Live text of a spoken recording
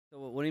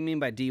What do you mean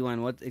by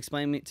D1?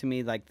 Explain to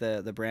me like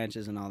the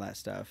branches and all that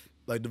stuff.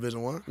 Like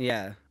Division One?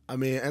 Yeah. I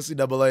mean,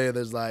 NCAA,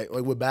 there's like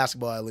with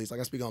basketball at least. Like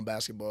I speak on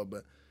basketball,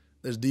 but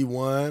there's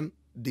D1,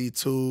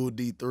 D2,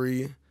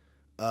 D3,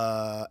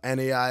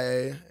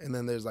 NAIA, and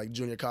then there's like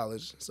junior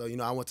college. So, you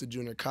know, I went to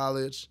junior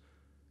college,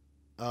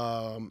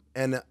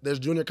 and there's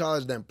junior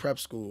college, then prep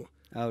school.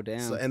 Oh, damn.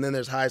 So, and then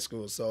there's high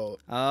school. So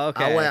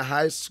okay. I went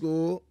high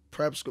school,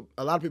 prep school.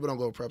 A lot of people don't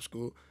go to prep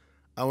school.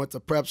 I went to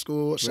prep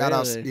school. Shout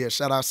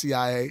out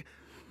CIA.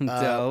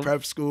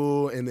 Prep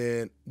school, and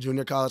then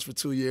junior college for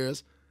 2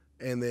 years,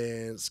 and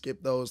then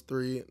skip those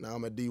 3. Now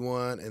I'm at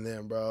D1, and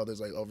then, bro,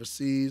 there's like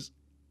overseas,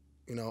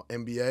 you know,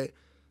 NBA.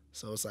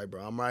 So it's like,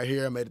 bro, I'm right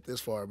here. I made it this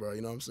far, bro.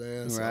 You know what I'm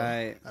saying?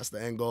 Right. So that's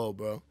the end goal,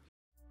 bro.